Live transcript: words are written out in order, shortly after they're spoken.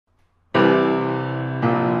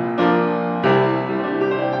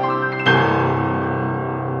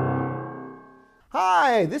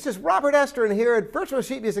Hi, this is Robert Estrin here at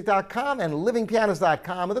virtualsheetmusic.com and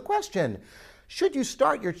livingpianos.com with a question. Should you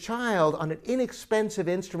start your child on an inexpensive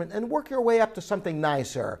instrument and work your way up to something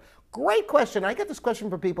nicer? Great question. I get this question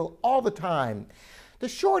from people all the time. The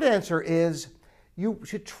short answer is you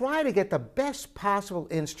should try to get the best possible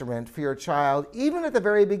instrument for your child, even at the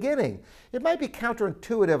very beginning. It might be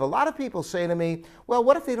counterintuitive. A lot of people say to me, well,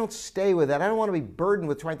 what if they don't stay with that? I don't want to be burdened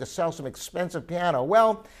with trying to sell some expensive piano.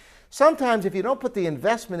 Well, sometimes if you don't put the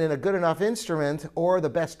investment in a good enough instrument or the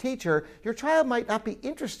best teacher, your child might not be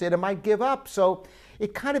interested and might give up. So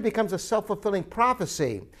it kind of becomes a self-fulfilling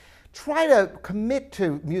prophecy. Try to commit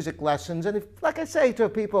to music lessons, and like I say to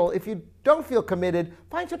people, if you don't feel committed,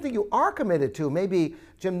 find something you are committed to, maybe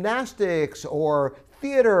gymnastics or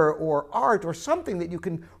theater or art or something that you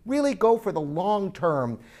can really go for the long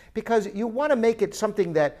term, because you want to make it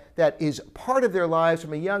something that is part of their lives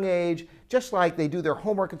from a young age. Just like they do their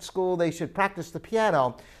homework at school, they should practice the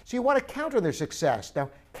piano. So you want to count on their success. Now,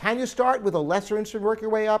 can you start with a lesser instrument, work your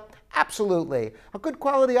way up? Absolutely. A good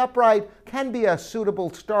quality upright can be a suitable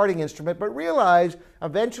starting instrument, but realize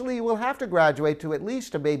eventually you will have to graduate to at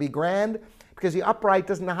least a baby grand, because the upright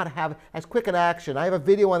does not have as quick an action. I have a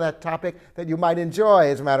video on that topic that you might enjoy,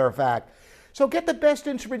 as a matter of fact. So get the best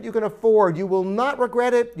instrument you can afford. You will not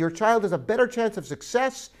regret it. Your child has a better chance of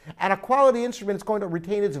success, and a quality instrument is going to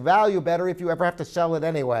retain its value better if you ever have to sell it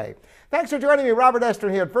anyway. Thanks for joining me, Robert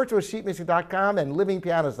Estrin, here at virtualsheetmusic.com and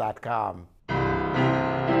livingpianos.com.